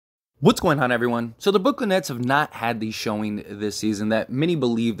What's going on, everyone? So the Brooklyn Nets have not had the showing this season that many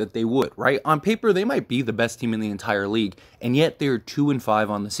believe that they would, right? On paper, they might be the best team in the entire league, and yet they're 2-5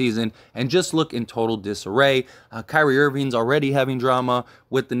 on the season and just look in total disarray. Kyrie Irving's already having drama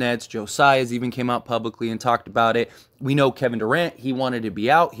with the Nets. Josiah's even came out publicly and talked about it. We know Kevin Durant, he wanted to be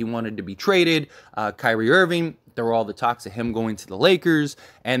out. He wanted to be traded. Kyrie Irving, there were all the talks of him going to the Lakers,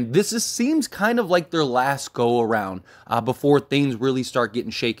 and seems kind of like their last go-around before things really start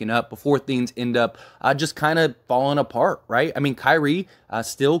getting shaken up, before things end up just kind of falling apart, right? I mean, Kyrie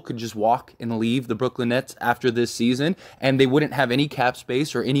still could just walk and leave the Brooklyn Nets after this season, and they wouldn't have any cap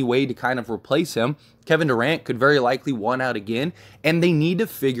space or any way to kind of replace him. Kevin Durant could very likely want out again, and they need to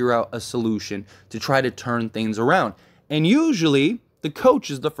figure out a solution to try to turn things around. And usually, the coach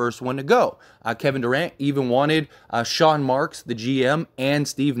is the first one to go. Kevin Durant even wanted Sean Marks, the GM, and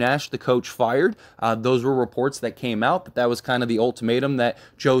Steve Nash, the coach, fired. Those were reports that came out that was kind of the ultimatum that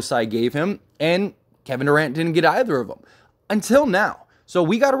Josiah gave him, and Kevin Durant didn't get either of them until now. So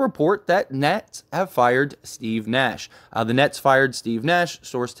we got a report that Nets have fired Steve Nash. The Nets fired Steve Nash,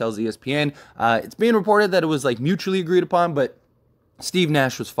 source tells ESPN. It's being reported that it was like mutually agreed upon, but Steve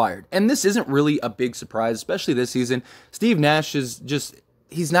Nash was fired. And this isn't really a big surprise, especially this season. Steve Nash is just,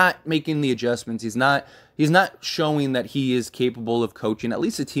 he's not making the adjustments. He's not showing that he is capable of coaching at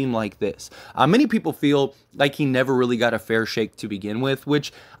least a team like this. Many people feel like he never really got a fair shake to begin with,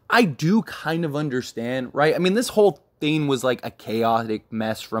 which I do kind of understand, right? I mean, this whole thing was like a chaotic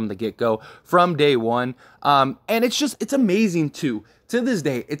mess from the get-go, from day one. And it's amazing too. To this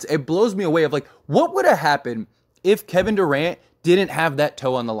day, it blows me away of like, what would have happened if Kevin Durant didn't have that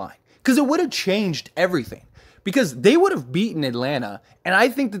toe on the line? Because it would have changed everything. Because they would have beaten Atlanta, and I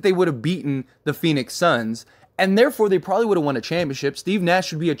think that they would have beaten the Phoenix Suns, and therefore they probably would have won a championship. Steve Nash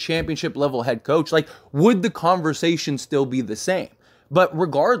should be a championship-level head coach. Like, would the conversation still be the same? But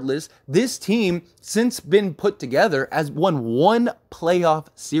regardless, this team, since been put together, has won one playoff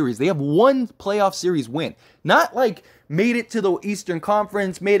series. They have one playoff series win. Not like made it to the Eastern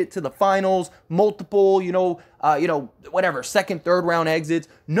Conference, made it to the finals, multiple, whatever, second, third round exits.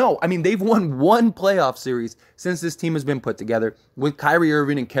 No, I mean, they've won one playoff series since this team has been put together with Kyrie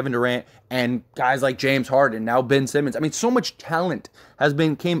Irving and Kevin Durant and guys like James Harden, now Ben Simmons. I mean, so much talent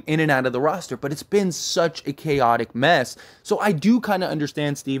came in and out of the roster, but it's been such a chaotic mess. So I do kind of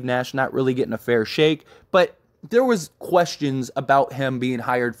understand Steve Nash not really getting a fair shake, but there was questions about him being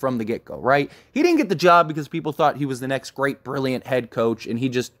hired from the get-go, right? He didn't get the job because people thought he was the next great, brilliant head coach and he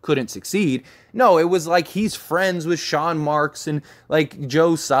just couldn't succeed. No, it was like he's friends with Sean Marks and like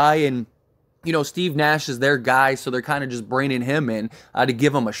Josiah, and Steve Nash is their guy, so they're kind of just bringing him in to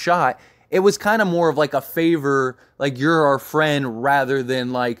give him a shot. It was kind of more of like a favor, like you're our friend, rather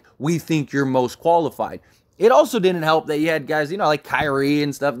than like we think you're most qualified. It also didn't help that you had guys, like Kyrie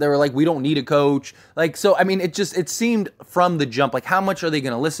and stuff. They were like, we don't need a coach. Like, so, I mean, it seemed from the jump, like, how much are they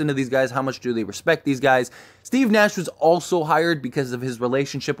going to listen to these guys? How much do they respect these guys? Steve Nash was also hired because of his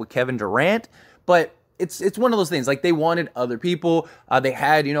relationship with Kevin Durant, but it's one of those things. Like, they wanted other people. They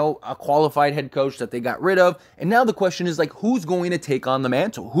had, a qualified head coach that they got rid of. And now the question is, like, who's going to take on the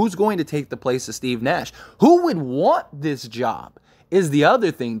mantle? Who's going to take the place of Steve Nash? Who would want this job? Is the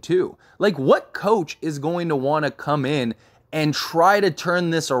other thing too. Like, what coach is going to want to come in and try to turn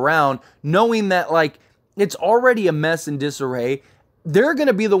this around, knowing that, like, it's already a mess and disarray? They're going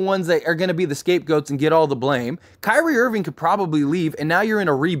to be the ones that are going to be the scapegoats and get all the blame. Kyrie Irving could probably leave, and now you're in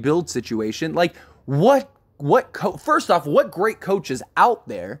a rebuild situation. Like, first off, what great coach is out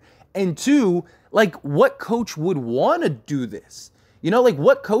there? And two, like, what coach would want to do this? Like,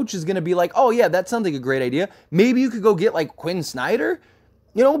 what coach is going to be like, oh, yeah, that sounds like a great idea. Maybe you could go get, like, Quinn Snyder,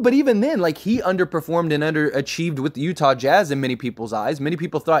 but even then, like, he underperformed and underachieved with the Utah Jazz in many people's eyes. Many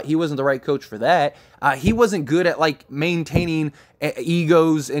people thought he wasn't the right coach for that. He wasn't good at, like, maintaining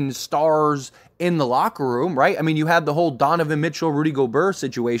egos and stars in the locker room, right? I mean, you had the whole Donovan Mitchell, Rudy Gobert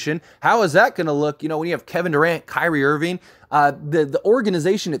situation. How is that going to look, when you have Kevin Durant, Kyrie Irving? The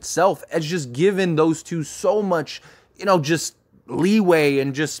organization itself has just given those two so much, just leeway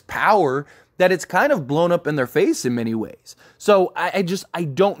and just power that it's kind of blown up in their face in many ways. So I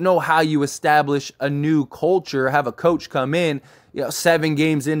don't know how you establish a new culture, have a coach come in, 7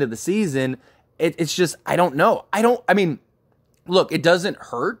 games into the season. It's just, I don't know. I mean, look, it doesn't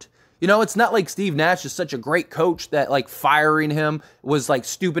hurt. It's not like Steve Nash is such a great coach that, like, firing him was, like,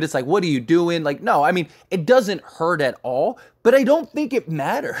 stupid. It's like, what are you doing? Like, no, I mean, it doesn't hurt at all, but I don't think it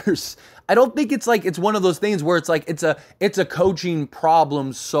matters. I don't think it's like, it's one of those things where it's like, it's a coaching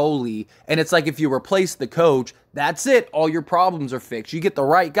problem solely. And it's like, if you replace the coach, that's it. All your problems are fixed. You get the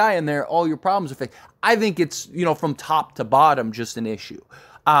right guy in there, all your problems are fixed. I think it's, from top to bottom, just an issue.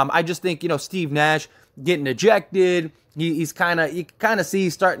 I just think, Steve Nash getting ejected, you kind of see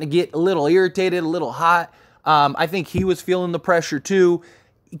he's starting to get a little irritated, a little hot. I think he was feeling the pressure too.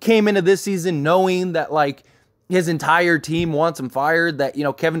 He came into this season knowing that, like, his entire team wants him fired, that,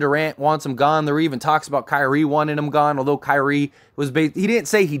 Kevin Durant wants him gone. There were even talks about Kyrie wanting him gone, although Kyrie he didn't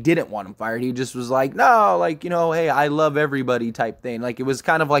say he didn't want him fired. He just was like, no, like, hey, I love everybody type thing. Like, it was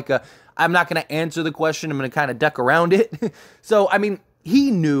kind of like I'm not going to answer the question. I'm going to kind of duck around it. So, I mean,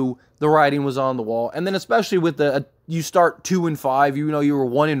 he knew the writing was on the wall. And then especially with you start 2-5, you were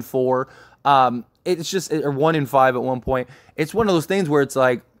 1-4. It's just, or 1-5 at one point. It's one of those things where it's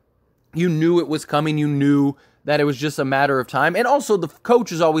like, you knew it was coming. You knew that it was just a matter of time. And also, the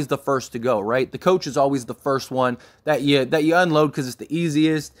coach is always the first to go, right? The coach is always the first one that you unload because it's the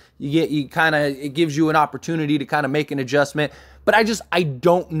easiest. It gives you an opportunity to kind of make an adjustment. But I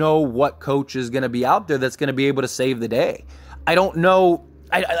don't know what coach is going to be out there that's going to be able to save the day. I don't know.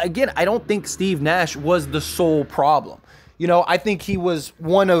 I don't think Steve Nash was the sole problem. I think he was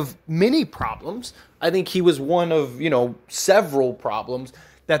one of many problems. I think he was one of, several problems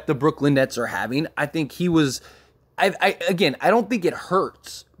that the Brooklyn Nets are having. I think he was, I don't think it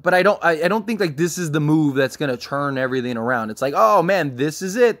hurts, but I don't think like this is the move that's going to turn everything around. It's like, oh man, this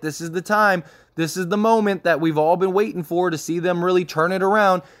is it. This is the time. This is the moment that we've all been waiting for to see them really turn it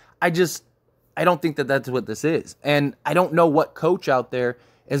around. I don't think that that's what this is. And I don't know what coach out there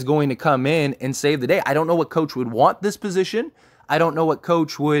is going to come in and save the day. I don't know what coach would want this position. I don't know what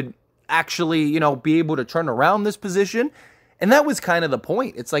coach would actually, be able to turn around this position. And that was kind of the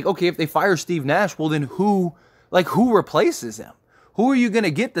point. It's like, okay, if they fire Steve Nash, well then who replaces him? Who are you going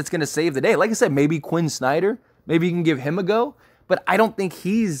to get that's going to save the day? Like I said, maybe Quinn Snyder. Maybe you can give him a go. But I don't think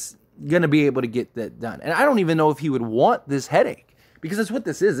he's going to be able to get that done. And I don't even know if he would want this headache. Because that's what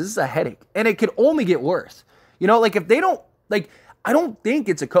this is. This is a headache. And it could only get worse. Like if they don't, like, I don't think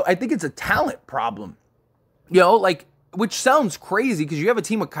it's I think it's a talent problem. Which sounds crazy because you have a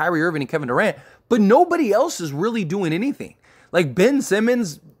team with Kyrie Irving and Kevin Durant, but nobody else is really doing anything. Like Ben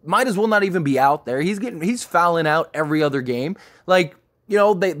Simmons might as well not even be out there. He's fouling out every other game. Like,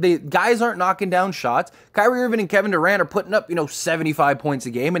 they guys aren't knocking down shots. Kyrie Irving and Kevin Durant are putting up, 75 points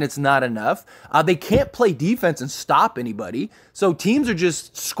a game, and it's not enough. They can't play defense and stop anybody. So teams are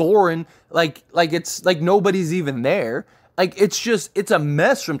just scoring like it's like nobody's even there. Like, it's a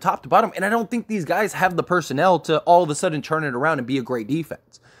mess from top to bottom. And I don't think these guys have the personnel to all of a sudden turn it around and be a great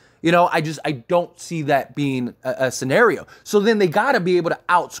defense. I don't see that being a scenario. So then they got to be able to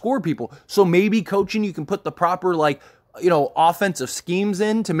outscore people. So maybe coaching, you can put the proper, offensive schemes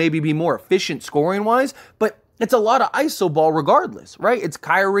in to maybe be more efficient scoring wise. But it's a lot of iso ball regardless, right? It's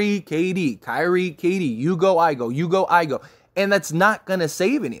Kyrie, KD, you go, I go, you go, I go. And that's not going to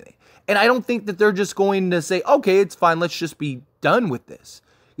save anything. And I don't think that they're just going to say, okay, it's fine. Let's just be done with this.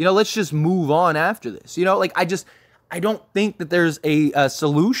 Let's just move on after this. I don't think that there's a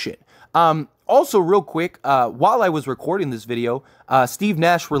solution. Also, real quick, while I was recording this video, Steve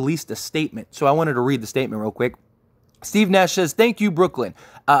Nash released a statement. So I wanted to read the statement real quick. Steve Nash says, "Thank you, Brooklyn.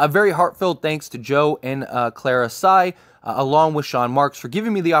 A very heartfelt thanks to Joe and Clara Tsai, along with Sean Marks, for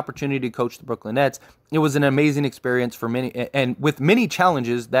giving me the opportunity to coach the Brooklyn Nets. It was an amazing experience for many, and with many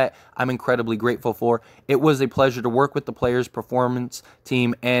challenges that I'm incredibly grateful for. It was a pleasure to work with the players, performance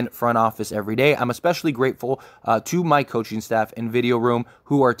team, and front office every day. I'm especially grateful to my coaching staff and video room,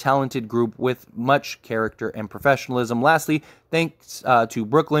 who are a talented group with much character and professionalism. Lastly, thanks to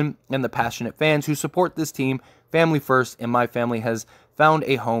Brooklyn and the passionate fans who support this team. Family first, and my family has found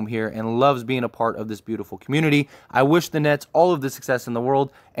a home here and loves being a part of this beautiful community. I wish the Nets all of the success in the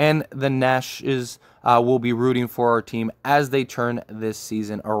world, and the Nashes will be rooting for our team as they turn this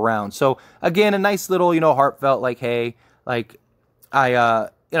season around." So again, a nice little, heartfelt, like, hey, like, I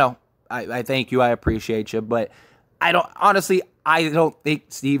thank you, I appreciate you, but I don't think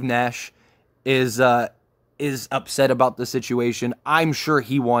Steve Nash is upset about the situation. I'm sure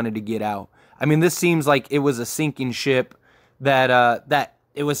he wanted to get out. I mean, this seems like it was a sinking ship that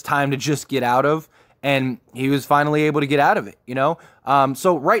it was time to just get out of, and he was finally able to get out of it,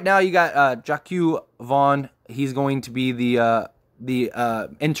 So right now you got Jacques Vaughn. He's going to be the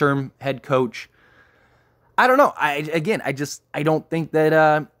interim head coach. I don't know. I don't think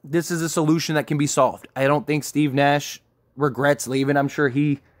that this is a solution that can be solved. I don't think Steve Nash regrets leaving. I'm sure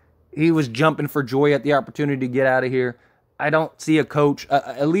he was jumping for joy at the opportunity to get out of here. I don't see a coach,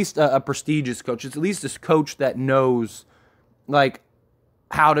 at least a prestigious coach. It's at least this coach that knows, like,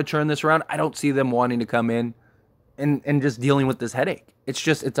 how to turn this around. I don't see them wanting to come in and just dealing with this headache.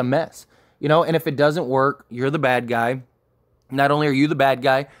 It's a mess, and if it doesn't work, you're the bad guy. Not only are you the bad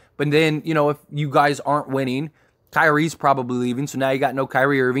guy, but then, if you guys aren't winning, Kyrie's probably leaving, so now you got no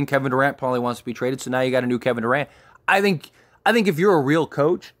Kyrie Irving. Kevin Durant probably wants to be traded, so now you got a new Kevin Durant. I think if you're a real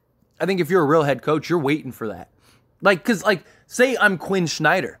coach, I think if you're a real head coach, you're waiting for that. Because say I'm Quinn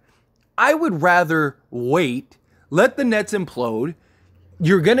Snyder. I would rather wait, let the Nets implode.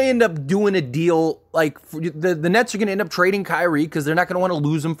 You're going to end up doing a deal, the Nets are going to end up trading Kyrie because they're not going to want to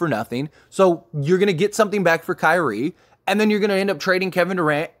lose him for nothing. So you're going to get something back for Kyrie, and then you're going to end up trading Kevin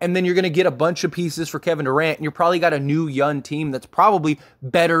Durant, and then you're going to get a bunch of pieces for Kevin Durant, and you're probably got a new young team that's probably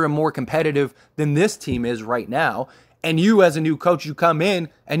better and more competitive than this team is right now. And you, as a new coach, you come in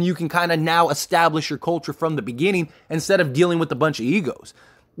and you can kind of now establish your culture from the beginning instead of dealing with a bunch of egos.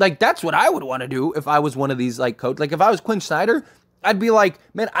 That's what I would want to do if I was one of these coach. If I was Quinn Snyder, I'd be like,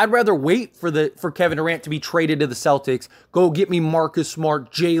 man, I'd rather wait for Kevin Durant to be traded to the Celtics, go get me Marcus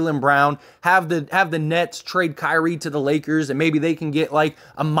Smart, Jaylen Brown, have the Nets trade Kyrie to the Lakers, and maybe they can get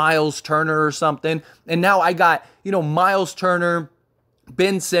a Miles Turner or something. And now I got, Miles Turner,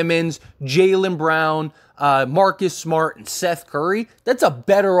 Ben Simmons, Jaylen Brown, Marcus Smart, and Seth Curry. That's a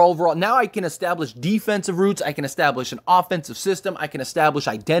better overall. Now I can establish defensive roots. I can establish an offensive system. I can establish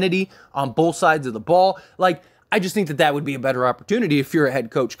identity on both sides of the ball. I just think that would be a better opportunity if you're a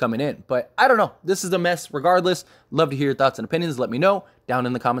head coach coming in. But I don't know. This is a mess regardless. Love to hear your thoughts and opinions. Let me know down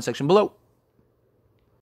in the comment section below.